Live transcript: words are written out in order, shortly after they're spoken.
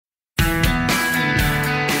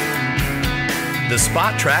The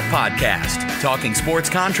Spot Track Podcast, talking sports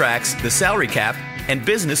contracts, the salary cap, and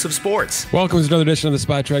business of sports. Welcome to another edition of the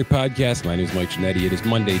Spot Track Podcast. My name is Mike Ginnitti. It is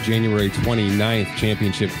Monday, January 29th.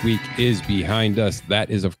 Championship week is behind us. That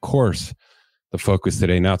is, of course, the focus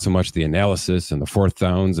today. Not so much the analysis and the fourth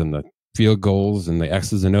downs and the field goals and the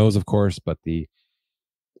X's and O's, of course, but the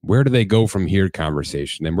where do they go from here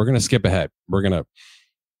conversation. And we're going to skip ahead. We're going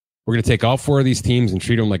to take all four of these teams and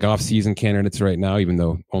treat them like off-season candidates right now, even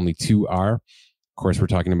though only two are. Of course, we're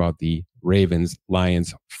talking about the Ravens,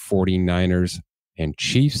 Lions, 49ers, and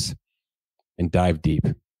Chiefs, and dive deep.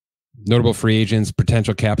 Notable free agents,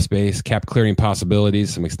 potential cap space, cap clearing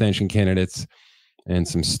possibilities, some extension candidates, and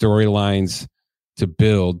some storylines to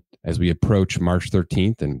build as we approach March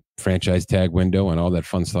 13th and franchise tag window and all that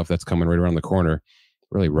fun stuff that's coming right around the corner,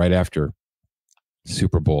 really right after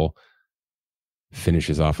Super Bowl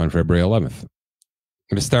finishes off on February 11th. I'm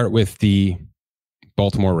going to start with the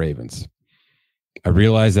Baltimore Ravens. I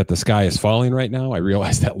realize that the sky is falling right now. I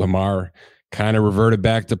realize that Lamar kind of reverted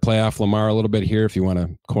back to playoff Lamar a little bit here, if you want to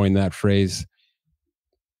coin that phrase.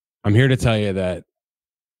 I'm here to tell you that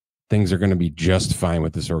things are going to be just fine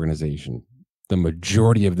with this organization. The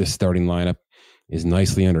majority of this starting lineup is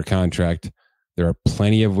nicely under contract. There are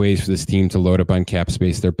plenty of ways for this team to load up on cap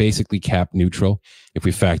space. They're basically cap neutral if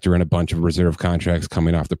we factor in a bunch of reserve contracts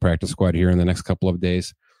coming off the practice squad here in the next couple of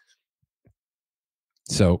days.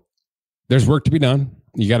 So there's work to be done.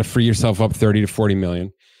 You got to free yourself up 30 to 40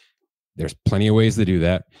 million. There's plenty of ways to do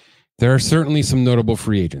that. There are certainly some notable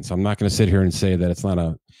free agents. I'm not going to sit here and say that it's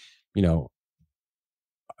not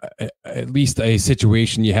at least a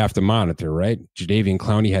situation you have to monitor, right? Jadeveon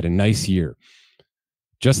Clowney had a nice year.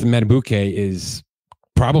 Justin Madubuike is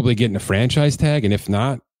probably getting a franchise tag, and if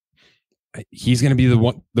not, he's going to be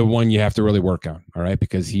the one you have to really work on, all right?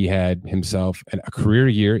 Because he had himself a career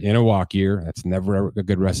year in a walk year. That's never a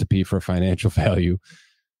good recipe for financial value,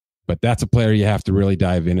 but that's a player you have to really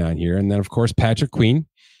dive in on here. And then, of course, Patrick Queen,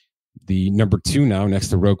 the number 2 now next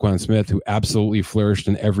to Roquan Smith, who absolutely flourished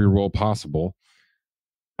in every role possible.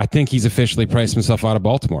 I think he's officially priced himself out of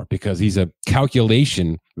Baltimore because he's a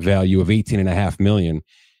calculation value of $18.5 million.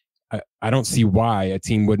 I don't see why a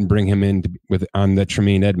team wouldn't bring him in on the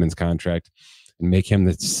Tremaine Edmonds contract and make him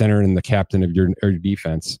the center and the captain of your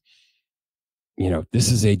defense. You know, this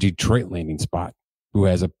is a Detroit landing spot who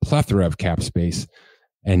has a plethora of cap space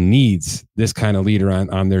and needs this kind of leader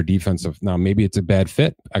on their defensive. Now, maybe it's a bad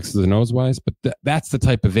fit, X's and O's wise, but that's the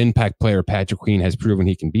type of impact player Patrick Queen has proven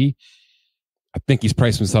he can be. I think he's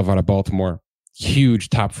priced himself out of Baltimore. Huge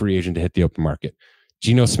top free agent to hit the open market.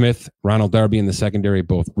 Geno Smith, Ronald Darby in the secondary,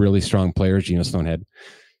 both really strong players. Geno Stone,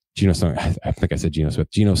 I think I said Geno Smith.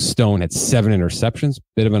 Geno Stone had 7 interceptions,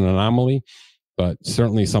 bit of an anomaly, but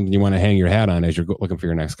certainly something you want to hang your hat on as you're looking for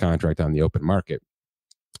your next contract on the open market.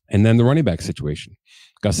 And then the running back situation.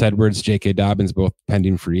 Gus Edwards, J.K. Dobbins, both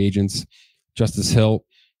pending free agents. Justice Hill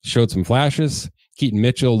showed some flashes. Keaton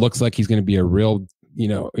Mitchell looks like he's going to be a real,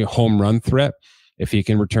 a home run threat if he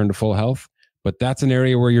can return to full health. But that's an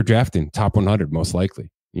area where you're drafting top 100, most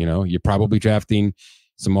likely. You're probably drafting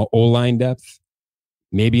some O-line depth,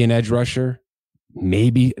 maybe an edge rusher,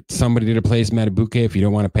 maybe somebody to replace Madubuike if you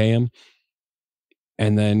don't want to pay him.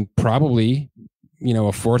 And then probably, a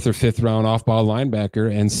 4th or 5th round off-ball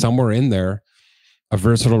linebacker, and somewhere in there, a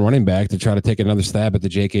versatile running back to try to take another stab at the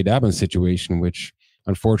J.K. Dobbins situation, which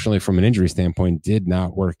unfortunately from an injury standpoint did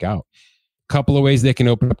not work out. A couple of ways they can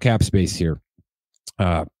open up cap space here.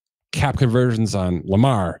 Cap conversions on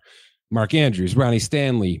Lamar, Mark Andrews, Ronnie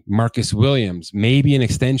Stanley, Marcus Williams, maybe an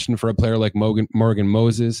extension for a player like Morgan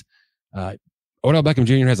Moses. Odell Beckham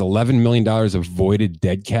Jr. has $11 million of voided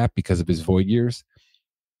dead cap because of his void years.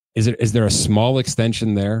 Is there a small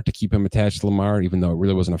extension there to keep him attached to Lamar, even though it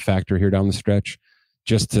really wasn't a factor here down the stretch,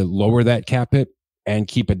 just to lower that cap hit and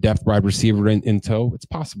keep a depth wide receiver in tow? It's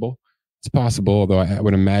possible. Although I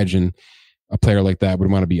would imagine a player like that would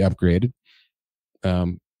want to be upgraded.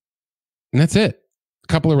 And that's it. A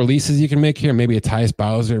couple of releases you can make here. Maybe a Tyus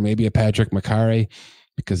Bowser, maybe a Patrick McCarry,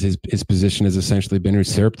 because his position has essentially been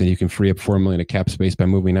usurped and you can free up $4 million of cap space by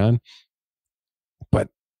moving on. But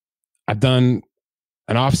I've done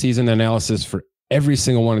an offseason analysis for every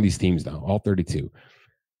single one of these teams now, all 32.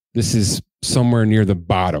 This is somewhere near the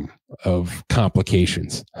bottom of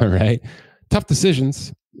complications. All right. Tough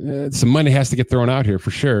decisions. Some money has to get thrown out here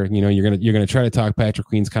for sure. You're gonna try to talk Patrick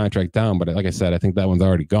Queen's contract down, but like I said, I think that one's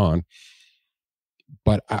already gone.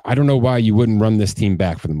 But I don't know why you wouldn't run this team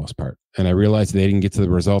back for the most part. And I realized they didn't get to the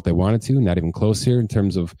result they wanted to, not even close here in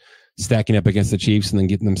terms of stacking up against the Chiefs and then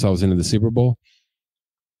getting themselves into the Super Bowl.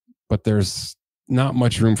 But there's not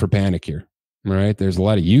much room for panic here. All right. There's a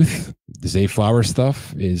lot of youth. The Zay Flowers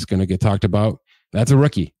stuff is going to get talked about That's a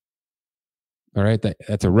rookie. All right.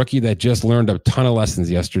 That's a rookie that just learned a ton of lessons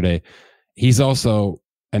yesterday. He's also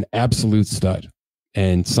an absolute stud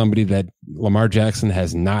and somebody that Lamar Jackson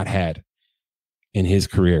has not had in his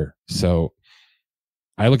career. So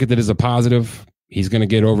I look at it as a positive. He's going to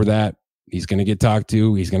get over that. He's going to get talked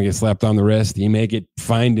to. He's going to get slapped on the wrist. He may get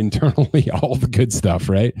fined internally, all the good stuff,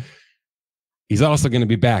 right? He's also going to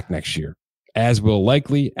be back next year, as will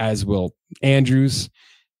Likely, as will Andrews,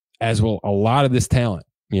 as will a lot of this talent,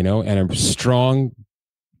 and a strong,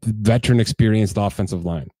 veteran, experienced offensive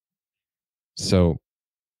line. So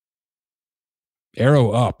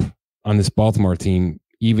arrow up on this Baltimore team,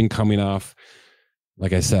 even coming off,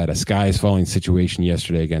 like I said, a sky is falling situation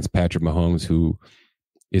yesterday against Patrick Mahomes, who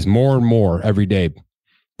is more and more every day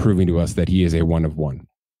proving to us that he is a one of one,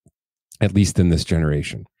 at least in this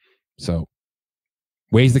generation. So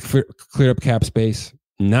ways to clear up cap space.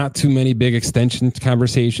 Not too many big extension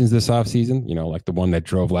conversations this offseason, like the one that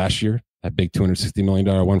drove last year, that big $260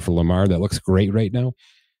 million one for Lamar that looks great right now.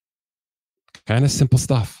 Kind of simple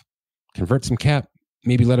stuff. Convert some cap,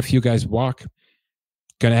 maybe let a few guys walk.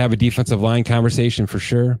 Going to have a defensive line conversation for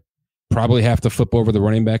sure. Probably have to flip over the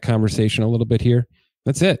running back conversation a little bit here.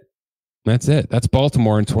 That's it. That's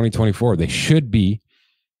Baltimore in 2024. They should be,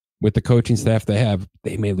 with the coaching staff they have.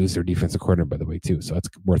 They may lose their defensive coordinator, by the way, too. So that's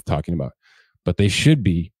worth talking about. But they should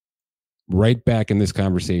be right back in this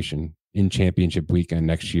conversation in championship weekend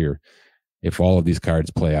next year if all of these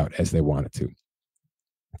cards play out as they want it to.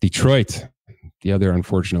 Detroit, the other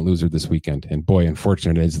unfortunate loser this weekend. And boy,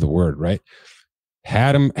 unfortunate is the word, right?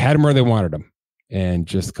 Had them where they wanted them and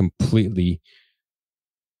just completely,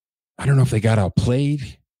 I don't know if they got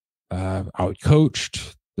outplayed,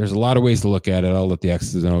 outcoached. There's a lot of ways to look at it. I'll let the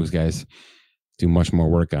X's and O's guys do much more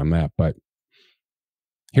work on that. But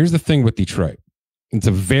here's the thing with Detroit. It's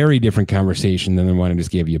a very different conversation than the one I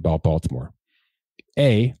just gave you about Baltimore.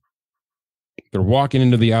 They're walking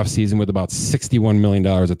into the offseason with about $61 million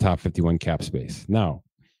of top 51 cap space. Now,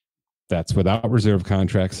 that's without reserve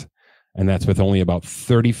contracts, and that's with only about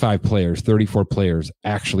 34 players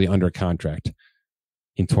actually under contract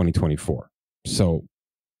in 2024. So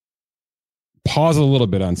pause a little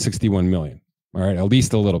bit on 61 million. All right, at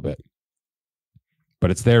least a little bit.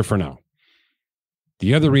 But it's there for now.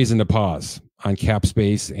 The other reason to pause on cap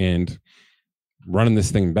space and running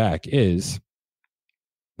this thing back is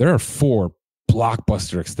there are 4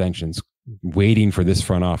 blockbuster extensions waiting for this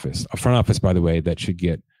front office. A front office, by the way, that should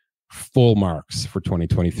get full marks for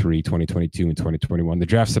 2023, 2022, and 2021. The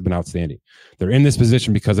drafts have been outstanding. They're in this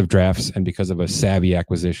position because of drafts and because of a savvy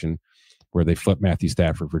acquisition where they flipped Matthew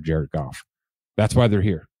Stafford for Jared Goff. That's why they're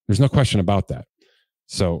here. There's no question about that.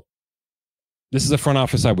 So this is a front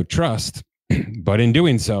office I would trust, but in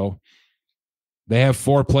doing so, they have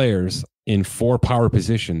 4 players in 4 power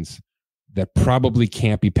positions that probably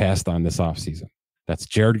can't be passed on this offseason. That's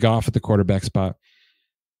Jared Goff at the quarterback spot.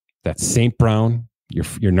 That's St. Brown,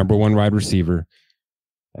 your number 1 wide receiver.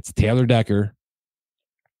 That's Taylor Decker,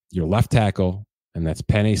 your left tackle, and that's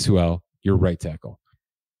Penei Sewell, your right tackle.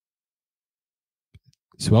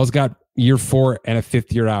 Sewell's got year 4 and a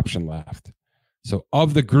 5th-year option left. So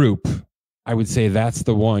of the group, I would say that's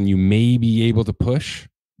the one you may be able to push,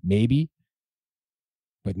 maybe.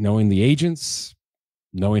 But knowing the agents,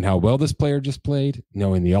 knowing how well this player just played,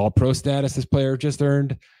 knowing the all-pro status this player just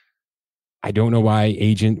earned, I don't know why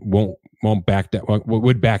agent would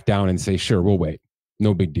back down and say, sure, we'll wait.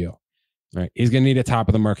 No big deal. All right. He's going to need a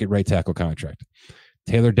top-of-the-market right tackle contract.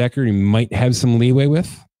 Taylor Decker, he might have some leeway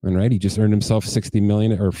with. All right. He just earned himself $60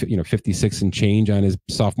 million or 56 and change on his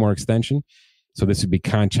sophomore extension. So this would be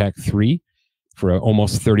contract 3 for an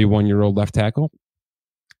almost 31-year-old left tackle.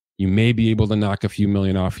 You may be able to knock a few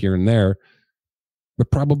million off here and there, but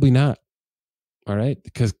probably not. All right.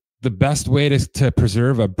 Because the best way to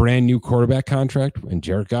preserve a brand new quarterback contract, and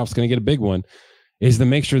Jared Goff's going to get a big one, is to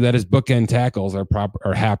make sure that his bookend tackles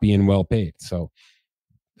are happy and well paid. So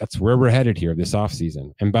that's where we're headed here this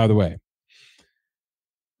offseason. And by the way,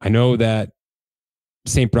 I know that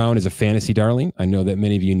St. Brown is a fantasy darling. I know that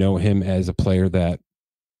many of you know him as a player that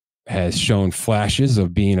has shown flashes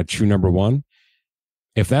of being a true number 1.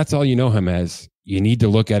 If that's all you know him as, you need to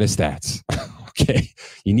look at his stats. Okay.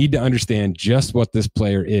 You need to understand just what this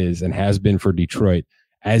player is and has been for Detroit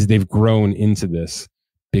as they've grown into this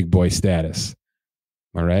big boy status.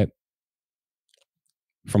 All right.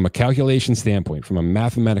 From a calculation standpoint, from a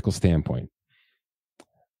mathematical standpoint,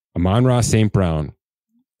 Amon-Ra St. Brown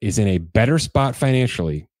is in a better spot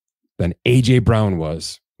financially than A.J. Brown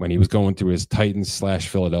was when he was going through his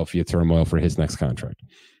Titans/Philadelphia turmoil for his next contract.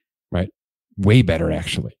 Right. Way better,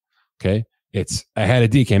 actually. Okay. It's ahead of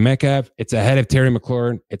DK Metcalf. It's ahead of Terry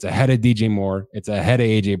McLaurin. It's ahead of DJ Moore. It's ahead of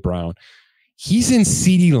AJ Brown. He's in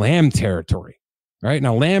CeeDee Lamb territory, right?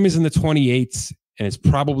 Now, Lamb is in the 28s, and it's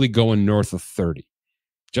probably going north of 30.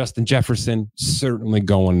 Justin Jefferson, certainly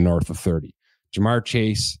going north of 30. Jamar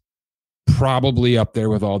Chase, probably up there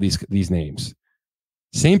with all these names.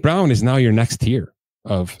 St. Brown is now your next tier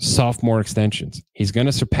of sophomore extensions. He's going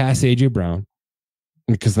to surpass AJ Brown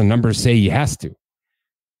because the numbers say he has to.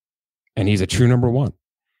 And he's a true number one.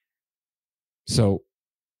 So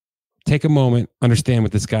take a moment, understand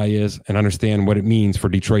what this guy is, and understand what it means for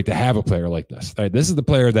Detroit to have a player like this. All right, this is the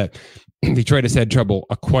player that Detroit has had trouble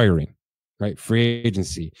acquiring, right? Free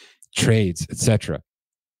agency, trades, etc.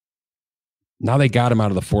 Now they got him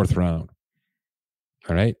out of the 4th round.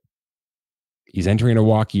 All right. He's entering a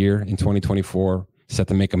walk year in 2024, set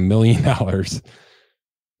to make $1 million.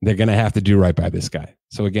 They're going to have to do right by this guy.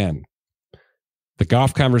 So again, the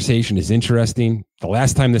Goff conversation is interesting. The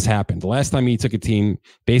last time this happened, the last time he took a team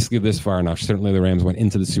basically this far, now certainly the Rams went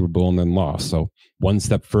into the Super Bowl and then lost. So one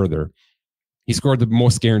step further, he scored the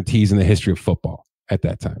most guarantees in the history of football at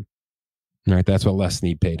that time. All right, that's what Les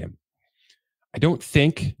Snead paid him. I don't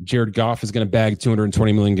think Jared Goff is going to bag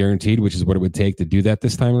 $220 million guaranteed, which is what it would take to do that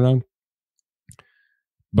this time around.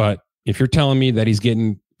 But if you're telling me that he's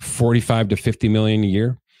getting 45 to 50 million a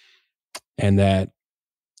year and that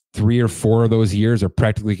 3 or 4 of those years are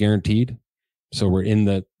practically guaranteed, so we're in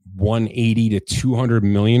the 180 to 200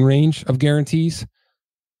 million range of guarantees,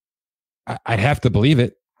 I'd have to believe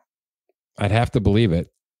it.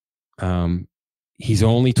 He's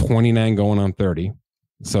only 29 going on 30.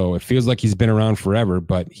 So it feels like he's been around forever,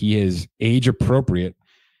 but he is age appropriate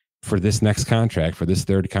for this next contract, for this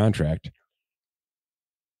 3rd contract.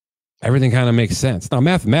 Everything kind of makes sense. Now,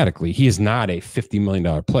 mathematically, he is not a $50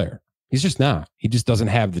 million player. He's just not. He just doesn't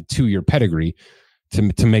have the 2-year pedigree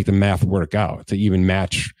to make the math work out, to even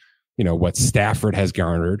match, what Stafford has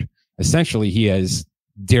garnered. Essentially, he has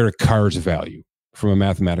Derek Carr's value from a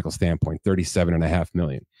mathematical standpoint, $37.5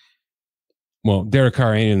 million. Well, Derek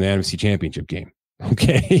Carr ain't in the NFC Championship game.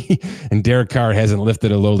 Okay. And Derek Carr hasn't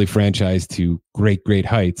lifted a lowly franchise to great, great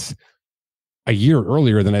heights a year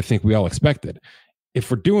earlier than I think we all expected.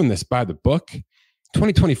 If we're doing this by the book,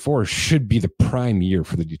 2024 should be the prime year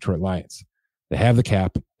for the Detroit Lions. They have the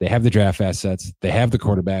cap, they have the draft assets, they have the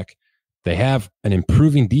quarterback, they have an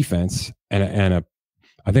improving defense and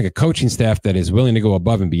I think a coaching staff that is willing to go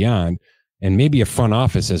above and beyond, and maybe a front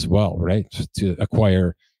office as well, right? To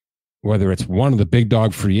acquire, whether it's one of the big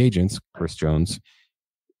dog free agents, Chris Jones,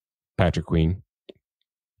 Patrick Queen,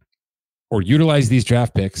 or utilize these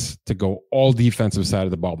draft picks to go all defensive side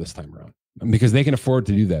of the ball this time around, because they can afford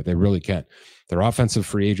to do that. They really can. Their offensive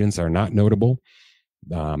free agents are not notable.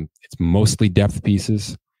 It's mostly depth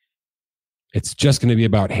pieces. It's just going to be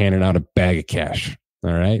about handing out a bag of cash.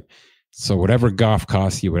 All right. So whatever Goff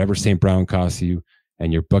costs you, whatever St. Brown costs you,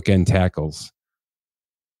 and your bookend tackles,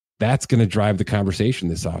 that's going to drive the conversation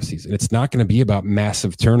this offseason. It's not going to be about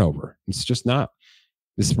massive turnover. It's just not.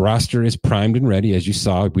 This roster is primed and ready, as you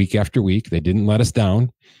saw week after week. They didn't let us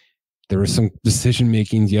down. There were some decision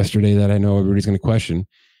makings yesterday that I know everybody's going to question,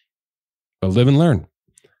 but live and learn.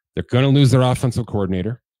 They're going to lose their offensive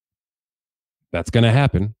coordinator. That's going to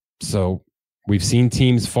happen. So we've seen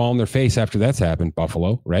teams fall on their face after that's happened.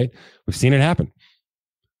 Buffalo, right? We've seen it happen.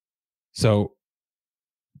 So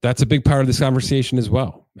that's a big part of this conversation as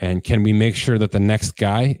well. And can we make sure that the next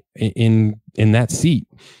guy in that seat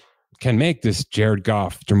can make this Jared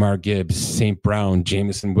Goff, Jahmyr Gibbs, St. Brown,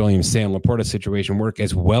 Jameson Williams, Sam Laporta situation work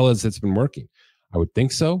as well as it's been working? I would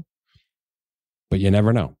think so, but you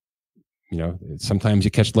never know. Sometimes you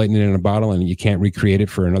catch lightning in a bottle and you can't recreate it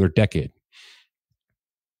for another decade.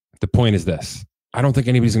 The point is this: I don't think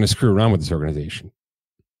anybody's going to screw around with this organization.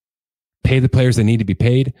 Pay the players that need to be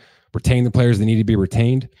paid, retain the players that need to be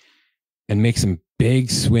retained, and make some big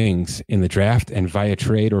swings in the draft and via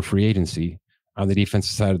trade or free agency on the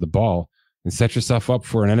defensive side of the ball, and set yourself up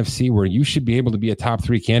for an NFC where you should be able to be a top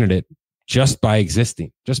 3 candidate just by existing,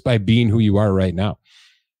 just by being who you are right now.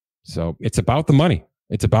 So it's about the money.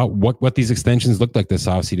 It's about what these extensions look like this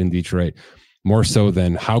offseason in Detroit, more so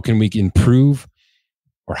than how can we improve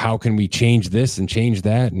or how can we change this and change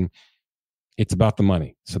that. And it's about the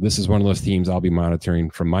money. So this is one of those teams I'll be monitoring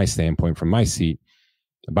from my standpoint, from my seat,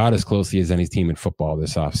 about as closely as any team in football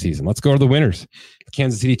this offseason. Let's go to the winners. The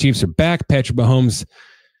Kansas City Chiefs are back. Patrick Mahomes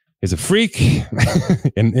is a freak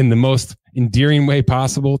in the most endearing way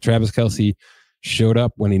possible. Travis Kelce showed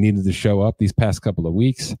up when he needed to show up these past couple of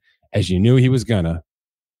weeks, as you knew he was gonna.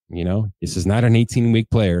 This is not an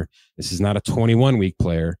 18-week player. This is not a 21-week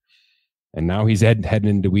player. And now he's heading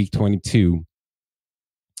into week 22.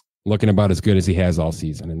 looking about as good as he has all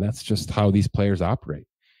season. And that's just how these players operate.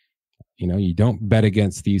 You know, you don't bet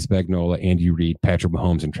against Steve Spagnuolo, Andy Reid, Patrick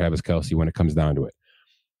Mahomes, and Travis Kelce when it comes down to it.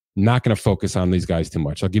 Not going to focus on these guys too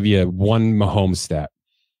much. I'll give you one Mahomes stat.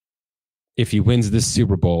 If he wins this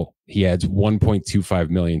Super Bowl, he adds $1.25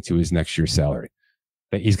 million to his next year's salary.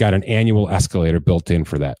 He's got an annual escalator built in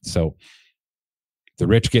for that. So the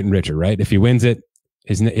rich getting richer, right? If he wins it,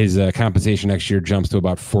 his compensation next year jumps to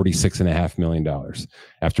about $46.5 million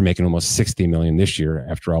after making almost $60 million this year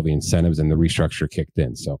after all the incentives and the restructure kicked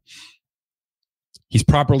in. So he's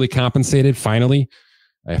properly compensated finally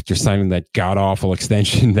after signing that god-awful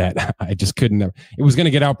extension that I just couldn't have. It was going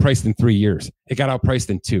to get outpriced in 3 years. It got outpriced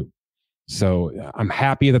in 2. So I'm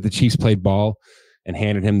happy that the Chiefs played ball and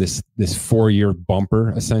handed him this 4-year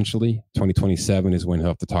bumper, essentially. 2027 is when he'll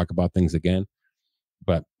have to talk about things again.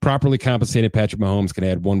 But properly compensated Patrick Mahomes can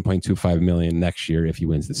add $1.25 million next year if he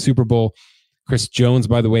wins the Super Bowl. Chris Jones,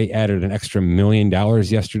 by the way, added an extra $1 million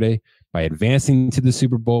yesterday by advancing to the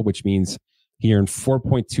Super Bowl, which means he earned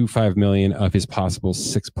 $4.25 million of his possible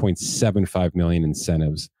 $6.75 million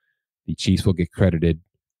incentives. The Chiefs will get credited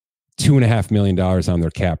 $2.5 million on their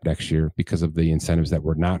cap next year because of the incentives that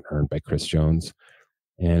were not earned by Chris Jones.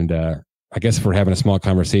 And I guess if we're having a small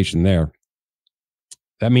conversation there,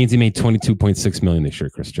 that means he made $22.6 million this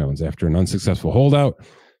year, Chris Jones, after an unsuccessful holdout,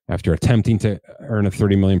 after attempting to earn a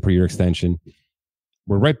 $30 million per year extension.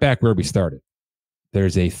 We're right back where we started.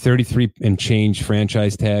 There's a 33 and change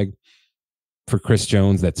franchise tag for Chris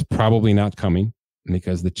Jones that's probably not coming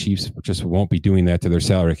because the Chiefs just won't be doing that to their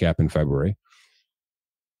salary cap in February,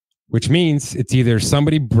 which means it's either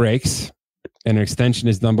somebody breaks and an extension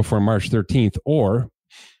is done before March 13th, or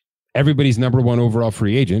everybody's number one overall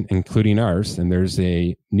free agent, including ours. And there's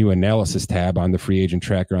a new analysis tab on the free agent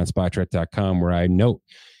tracker on Spotrac.com where I note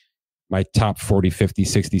my top 40, 50,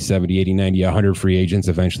 60, 70, 80, 90, 100 free agents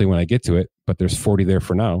eventually when I get to it. But there's 40 there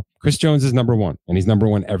for now. Chris Jones is number one, and he's number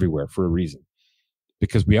one everywhere for a reason,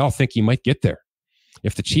 because we all think he might get there.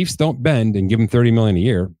 If the Chiefs don't bend and give him $30 million a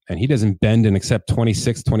year, and he doesn't bend and accept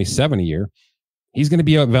 26, 27 a year, he's going to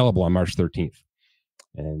be available on March 13th.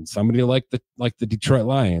 And somebody like the Detroit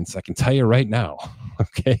Lions, I can tell you right now,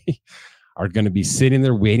 okay, are going to be sitting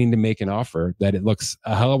there waiting to make an offer that it looks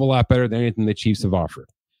a hell of a lot better than anything the Chiefs have offered.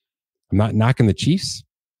 I'm not knocking the Chiefs.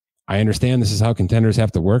 I understand this is how contenders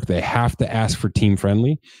have to work. They have to ask for team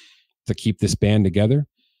friendly to keep this band together.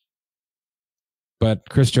 But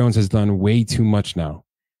Chris Jones has done way too much now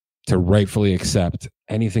to rightfully accept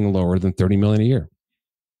anything lower than $30 million a year.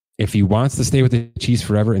 If he wants to stay with the Chiefs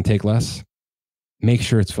forever and take less, make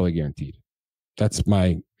sure it's fully guaranteed. That's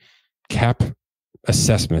my cap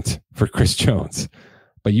assessment for Chris Jones.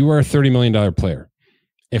 But you are a $30 million player.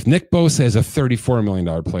 If Nick Bosa is a $34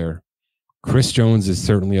 million player, Chris Jones is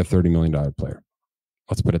certainly a $30 million player.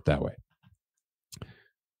 Let's put it that way.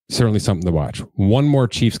 Certainly something to watch. One more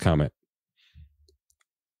Chiefs comment.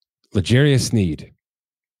 L'Jarius Sneed.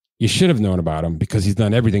 You should have known about him because he's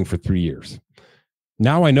done everything for 3 years.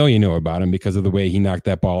 Now I know you know about him because of the way he knocked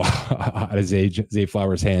that ball out of Zay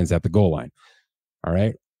Flowers' hands at the goal line. All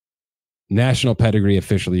right. National pedigree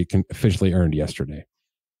officially earned yesterday.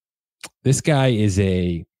 This guy is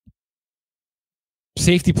a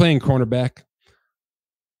safety playing cornerback,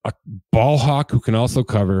 a ball hawk who can also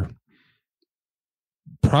cover.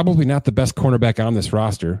 Probably not the best cornerback on this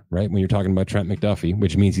roster, right? When you're talking about Trent McDuffie,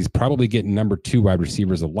 which means he's probably getting number 2 wide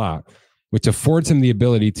receivers a lot, which affords him the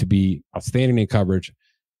ability to be outstanding in coverage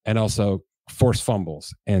and also force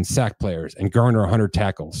fumbles and sack players and garner 100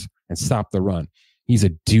 tackles and stop the run. He's a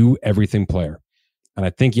do-everything player. And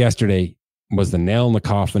I think yesterday was the nail in the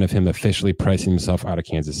coffin of him officially pricing himself out of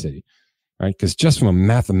Kansas City, right? Because just from a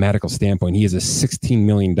mathematical standpoint, he is a $16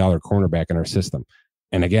 million cornerback in our system.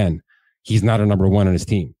 And again, he's not a number 1 on his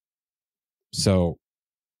team. So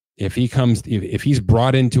if he's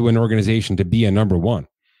brought into an organization to be a number 1,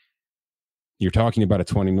 you're talking about a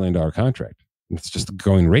 $20 million contract. It's just a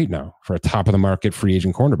going rate now for a top of the market free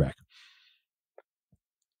agent cornerback.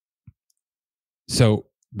 So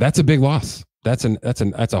that's a big loss. That's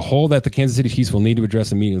a hole that the Kansas City Chiefs will need to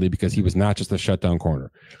address immediately, because he was not just a shutdown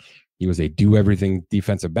corner. He was a do-everything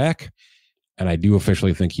defensive back, and I do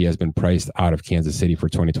officially think he has been priced out of Kansas City for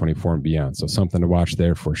 2024 and beyond. So something to watch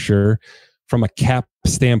there for sure. From a cap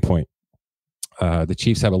standpoint, the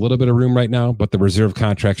Chiefs have a little bit of room right now, but the reserve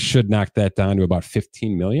contract should knock that down to about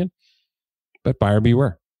 $15 million. But buyer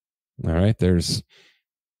beware. All right, there's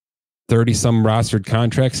 30-some rostered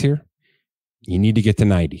contracts here. You need to get to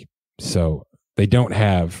 90. So they don't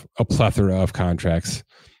have a plethora of contracts,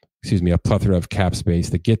 a plethora of cap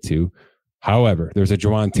space to get to. However, there's a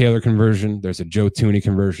Jawan Taylor conversion, there's a Joe Tooney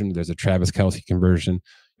conversion, there's a Travis Kelce conversion.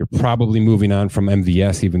 You're probably moving on from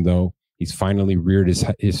MVS, even though he's finally reared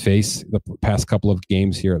his face the past couple of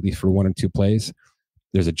games here, at least for 1 or 2 plays.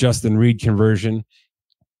 There's a Justin Reed conversion.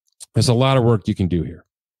 There's a lot of work you can do here.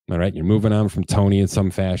 All right. You're moving on from Tony in some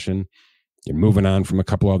fashion. You're moving on from a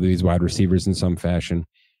couple of these wide receivers in some fashion.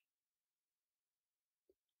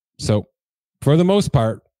 So for the most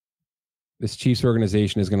part, this Chiefs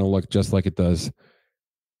organization is going to look just like it does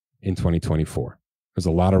in 2024. There's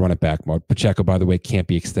a lot of run it back mode. Pacheco, by the way, can't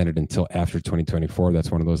be extended until after 2024. That's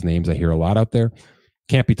one of those names I hear a lot out there.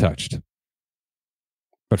 Can't be touched.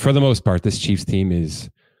 But for the most part, this Chiefs team is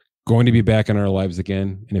going to be back in our lives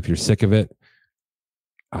again. And if you're sick of it,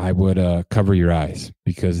 I would cover your eyes,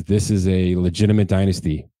 because this is a legitimate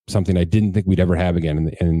dynasty, something I didn't think we'd ever have again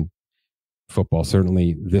in football,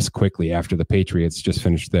 certainly this quickly after the Patriots just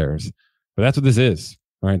finished theirs. But that's what this is,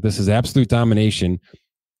 right? This is absolute domination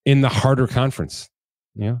in the harder conference.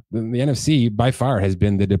 Yeah, the NFC by far has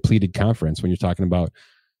been the depleted conference when you're talking about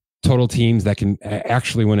total teams that can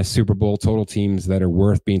actually win a Super Bowl, total teams that are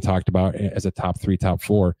worth being talked about as a top 3, top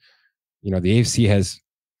 4. You know, the AFC has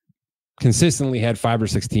consistently had 5 or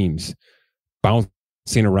 6 teams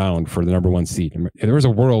bouncing around for the number 1 seed. And there was a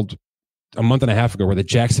world a month and a half ago where the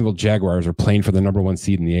Jacksonville Jaguars are playing for the number 1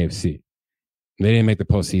 seed in the AFC. They didn't make the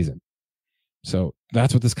postseason. So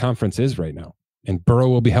that's what this conference is right now. And Burrow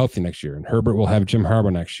will be healthy next year, and Herbert will have Jim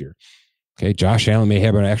Harbaugh next year. Okay, Josh Allen may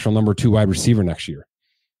have an actual number 2 wide receiver next year.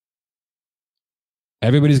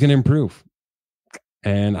 Everybody's going to improve.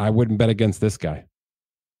 And I wouldn't bet against this guy,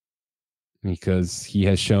 because he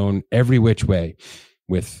has shown every which way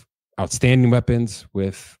with outstanding weapons,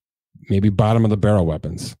 with maybe bottom of the barrel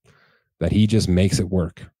weapons, that he just makes it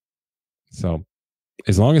work. So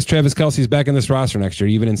as long as Travis Kelce's back in this roster next year,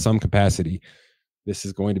 even in some capacity, this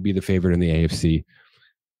is going to be the favorite in the AFC,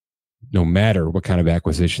 no matter what kind of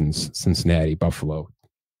acquisitions Cincinnati, Buffalo,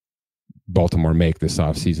 Baltimore make this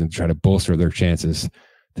offseason to try to bolster their chances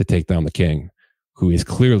to take down the king, who is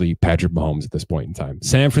clearly Patrick Mahomes at this point in time.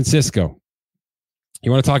 San Francisco.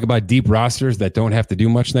 You want to talk about deep rosters that don't have to do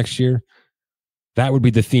much next year? That would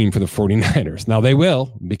be the theme for the 49ers. Now they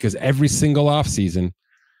will, because every single offseason,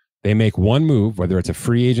 they make one move, whether it's a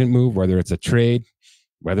free agent move, whether it's a trade,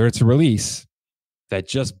 whether it's a release, that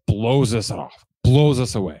just blows us off, blows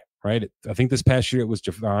us away, right? I think this past year it was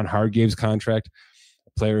Javon Hargrave's contract,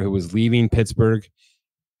 a player who was leaving Pittsburgh.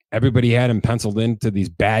 Everybody had him penciled into these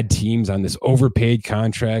bad teams on this overpaid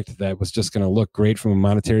contract that was just going to look great from a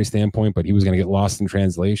monetary standpoint, but he was going to get lost in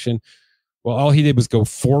translation. Well, all he did was go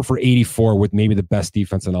 4 for 84 with maybe the best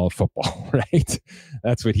defense in all of football, right?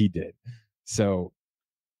 That's what he did. So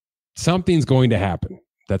something's going to happen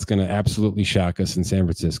that's going to absolutely shock us in San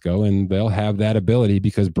Francisco, and they'll have that ability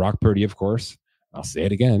because Brock Purdy, of course, I'll say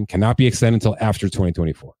it again, cannot be extended until after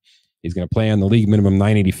 2024. He's going to play on the league minimum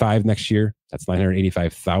 $985 next year. That's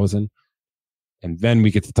 $985,000. And then we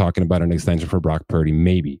get to talking about an extension for Brock Purdy,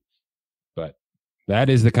 maybe. But that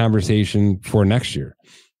is the conversation for next year.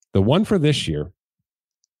 The one for this year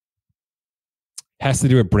has to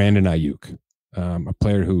do with Brandon Ayuk, a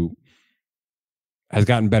player who has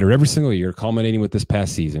gotten better every single year, culminating with this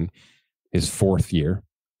past season, his 4th year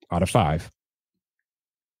out of 5.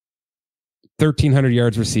 1,300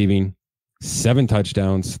 yards receiving, 7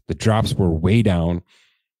 touchdowns. The drops were way down.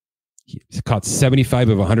 He caught 75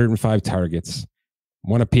 of 105 targets,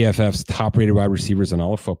 one of PFF's top-rated wide receivers in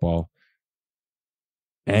all of football.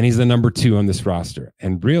 And he's the number 2 on this roster.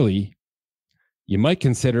 And really, you might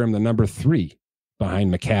consider him the number 3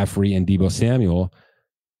 behind McCaffrey and Deebo Samuel.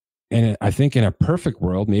 And I think in a perfect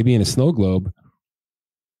world, maybe in a snow globe,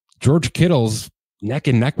 George Kittle's neck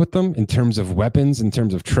and neck with them in terms of weapons, in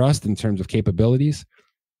terms of trust, in terms of capabilities.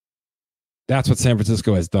 That's what San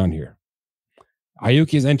Francisco has done here.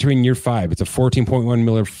 Ayuk is entering year 5. It's a $14.1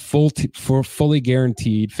 million fully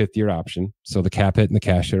guaranteed 5th-year option. So the cap hit and the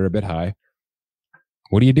cash hit are a bit high.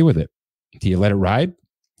 What do you do with it? Do you let it ride?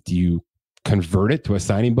 Do you convert it to a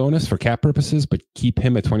signing bonus for cap purposes, but keep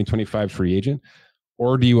him a 2025 free agent?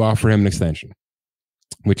 Or do you offer him an extension?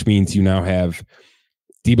 Which means you now have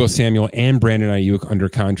Deebo Samuel and Brandon Ayuk under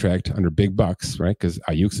contract, under big bucks, right? Because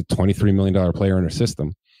Ayuk's a $23 million player in our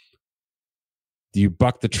system. Do you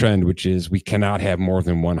buck the trend, which is we cannot have more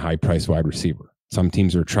than one high-priced wide receiver? Some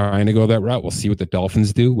teams are trying to go that route. We'll see what the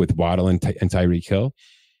Dolphins do with Waddle and Tyreek Hill.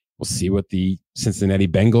 We'll see what the Cincinnati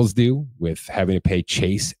Bengals do with having to pay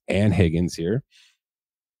Chase and Higgins here.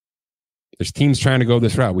 There's teams trying to go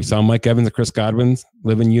this route. We saw Mike Evans and Chris Godwin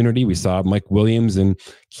live in unity. We saw Mike Williams and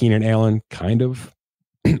Keenan Allen kind of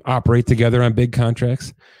operate together on big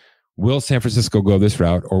contracts. Will San Francisco go this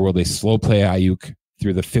route, or will they slow play Ayuk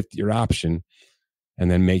through the 5th-year option and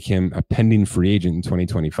then make him a pending free agent in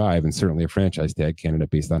 2025 and certainly a franchise tag candidate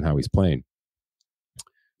based on how he's playing.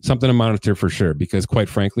 Something to monitor for sure, because quite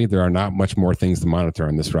frankly, there are not much more things to monitor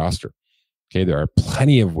on this roster. Okay, there are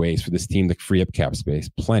plenty of ways for this team to free up cap space,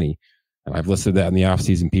 plenty. And I've listed that in the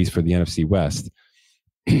offseason piece for the NFC West.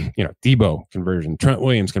 Debo conversion, Trent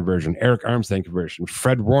Williams conversion, Eric Armstead conversion,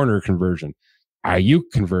 Fred Warner conversion,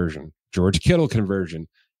 Ayuk conversion, George Kittle conversion,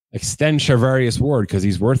 extend Charvarius Ward because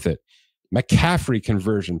he's worth it, McCaffrey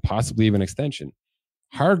conversion, possibly even extension,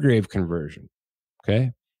 Hargrave conversion.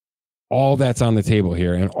 Okay. All that's on the table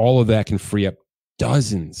here, and all of that can free up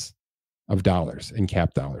dozens of dollars in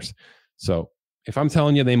cap dollars. So if I'm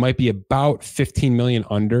telling you they might be about 15 million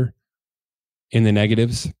under in the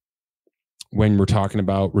negatives when we're talking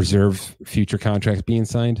about reserve future contracts being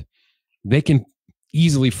signed, they can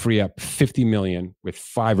easily free up 50 million with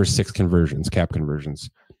 5 or 6 conversions, cap conversions,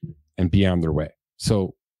 and be on their way.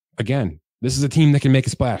 So again, this is a team that can make a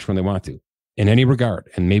splash when they want to in any regard.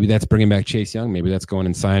 And maybe that's bringing back Chase Young. Maybe that's going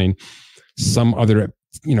and signing some other,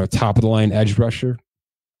 top of the line edge rusher.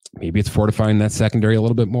 Maybe it's fortifying that secondary a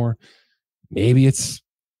little bit more. Maybe it's,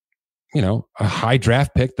 a high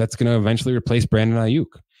draft pick that's going to eventually replace Brandon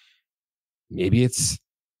Ayuk. Maybe it's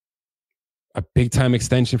a big time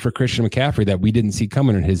extension for Christian McCaffrey that we didn't see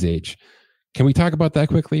coming at his age. Can we talk about that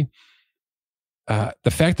quickly?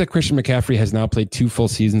 The fact that Christian McCaffrey has now played 2 full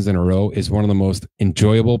seasons in a row is one of the most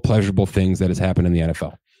enjoyable, pleasurable things that has happened in the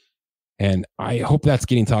NFL. And I hope that's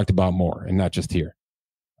getting talked about more and not just here.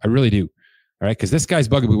 I really do. All right. Because this guy's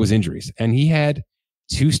bugaboo was injuries. And he had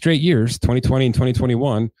 2 straight years, 2020 and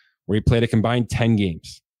 2021, where he played a combined 10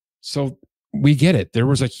 games. So we get it. There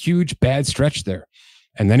was a huge bad stretch there.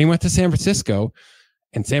 And then he went to San Francisco,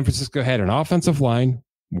 and San Francisco had an offensive line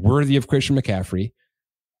worthy of Christian McCaffrey,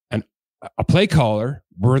 and a play caller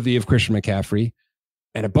worthy of Christian McCaffrey,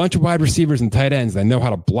 and a bunch of wide receivers and tight ends that know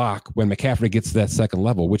how to block when McCaffrey gets to that second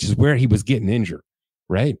level, which is where he was getting injured,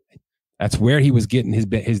 right? That's where he was getting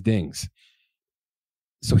his dings.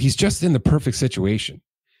 So he's just in the perfect situation.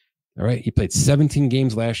 All right. He played 17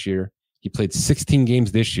 games last year. He played 16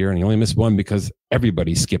 games this year, and he only missed 1 because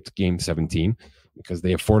everybody skipped game 17 because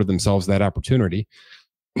they afforded themselves that opportunity.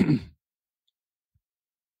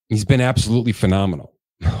 He's been absolutely phenomenal.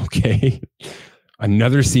 Okay.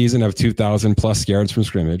 Another season of 2,000 plus yards from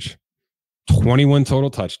scrimmage, 21 total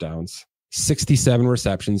touchdowns, 67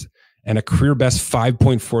 receptions, and a career best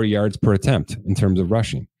 5.4 yards per attempt in terms of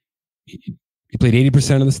rushing. He played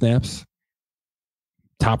 80% of the snaps,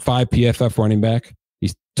 top 5 PFF running back.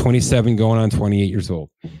 He's 27 going on 28 years old.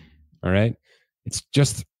 All right. It's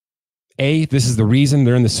just, this is the reason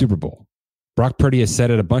they're in the Super Bowl. Brock Purdy has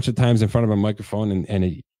said it a bunch of times in front of a microphone,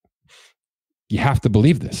 and you have to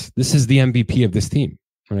believe this. This is the MVP of this team.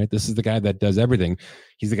 All right. This is the guy that does everything.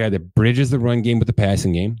 He's the guy that bridges the run game with the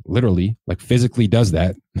passing game, literally, like physically does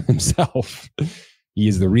that himself. He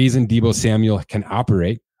is the reason Deebo Samuel can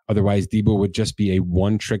operate. Otherwise, Deebo would just be a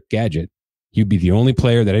one-trick gadget. He'd be the only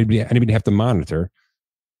player that anybody have to monitor.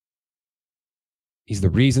 He's the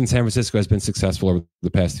reason San Francisco has been successful over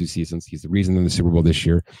the past 2 seasons. He's the reason they're in the Super Bowl this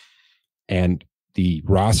year. And the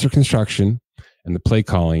roster construction and the play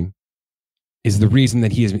calling is the reason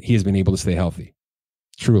that he has been able to stay healthy.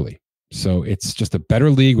 Truly. So it's just a better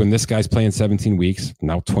league when this guy's playing 17 weeks,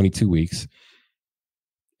 now 22 weeks.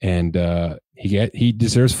 And he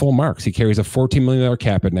deserves full marks. He carries a $14 million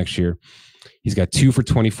cap at next year. He's got 2 for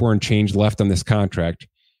 24 and change left on this contract.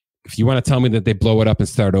 If you want to tell me that they blow it up and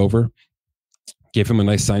start over, give him a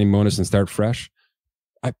nice signing bonus and start fresh,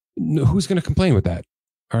 who's going to complain with that?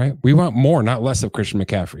 All right. We want more, not less of Christian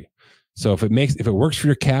McCaffrey. So if it works for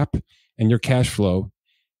your cap and your cash flow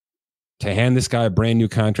to hand this guy a brand new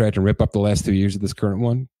contract and rip up the last 2 years of this current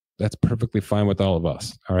one, that's perfectly fine with all of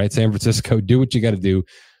us. All right. San Francisco, do what you got to do.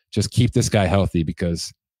 Just keep this guy healthy,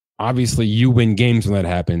 because obviously you win games when that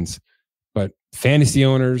happens, but fantasy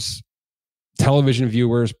owners, television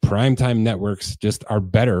viewers, primetime networks just are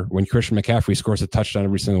better when Christian McCaffrey scores a touchdown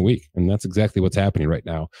every single week. And that's exactly what's happening right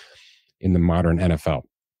now in the modern NFL.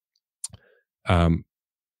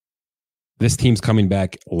 This team's coming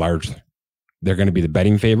back largely. They're going to be the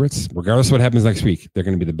betting favorites, regardless of what happens next week. They're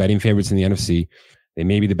going to be the betting favorites in the NFC. They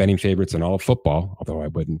may be the betting favorites in all of football, although I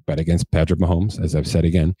wouldn't bet against Patrick Mahomes, as I've said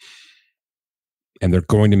again. And they're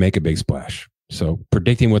going to make a big splash. So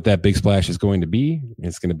predicting what that big splash is going to be,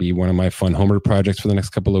 it's going to be one of my fun homer projects for the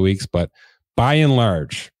next couple of weeks. But by and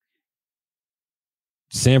large,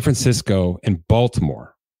 San Francisco and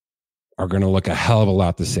Baltimore are going to look a hell of a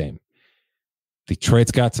lot the same.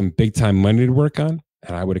 Detroit's got some big time money to work on,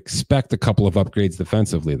 and I would expect a couple of upgrades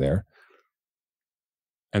defensively there.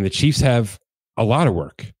 And the Chiefs have a lot of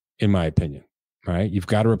work, in my opinion. All right. You've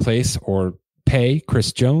got to replace or pay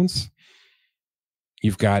Chris Jones.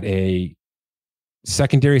 You've got a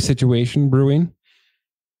secondary situation brewing.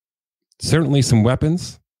 Certainly some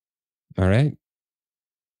weapons. All right.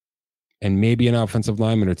 And maybe an offensive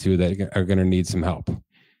lineman or two that are going to need some help.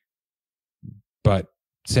 But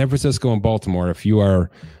San Francisco and Baltimore, if you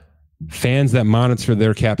are fans that monitor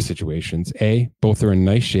their cap situations, A, both are in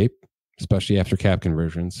nice shape, especially after cap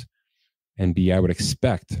conversions. And B, I would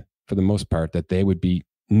expect, for the most part, that they would be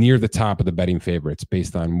near the top of the betting favorites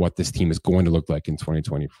based on what this team is going to look like in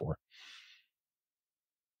 2024.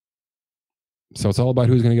 So it's all about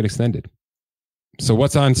who's going to get extended. So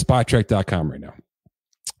what's on spottrek.com right now?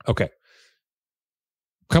 Okay.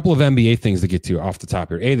 A couple of NBA things to get to off the top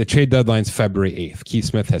here. A, the trade deadline's February 8th. Keith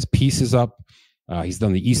Smith has pieces up. He's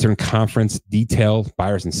done the Eastern Conference detail,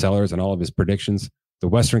 buyers and sellers, and all of his predictions. The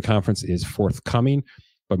Western Conference is forthcoming.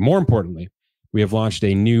 But more importantly, we have launched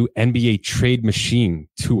a new NBA trade machine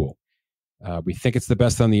tool. We think it's the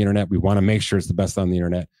best on the internet. We want to make sure it's the best on the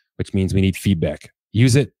internet, which means we need feedback.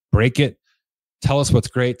 Use it, break it, tell us what's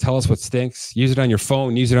great, tell us what stinks. Use it on your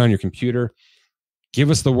phone, use it on your computer. Give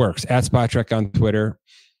us the works at SpotTrek on Twitter.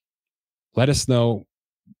 Let us know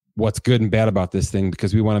what's good and bad about this thing,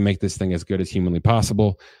 because we want to make this thing as good as humanly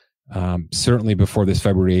possible. Certainly before this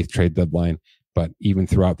February 8th trade deadline, but even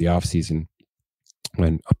throughout the offseason,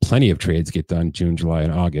 when plenty of trades get done June, July,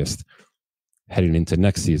 and August, heading into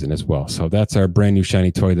next season as well. So that's our brand new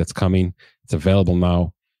shiny toy that's coming. It's available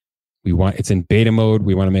now. It's in beta mode.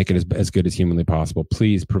 We want to make it as good as humanly possible.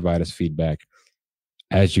 Please provide us feedback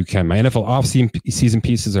as you can. My NFL off-season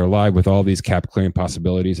pieces are live with all these cap clearing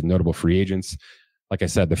possibilities and notable free agents. Like I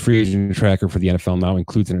said, the free agent tracker for the NFL now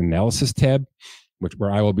includes an analysis tab,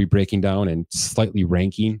 where I will be breaking down and slightly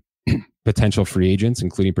ranking potential free agents,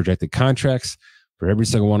 including projected contracts for every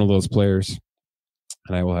single one of those players.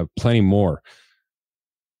 And I will have plenty more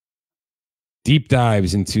deep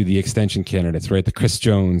dives into the extension candidates, right? The Chris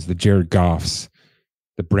Jones, the Jared Goffs,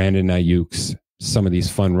 the Brandon Ayuks, some of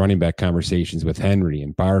these fun running back conversations with Henry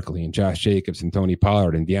and Barkley and Josh Jacobs and Tony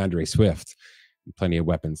Pollard and DeAndre Swift. And plenty of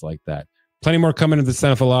weapons like that. Plenty more coming into the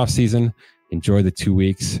NFL offseason. Enjoy the 2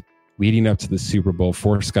 weeks leading up to the Super Bowl.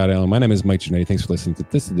 For Scott Allen, my name is Mike Ginnitti. Thanks for listening to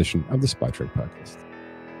this edition of the Spot Trek Podcast.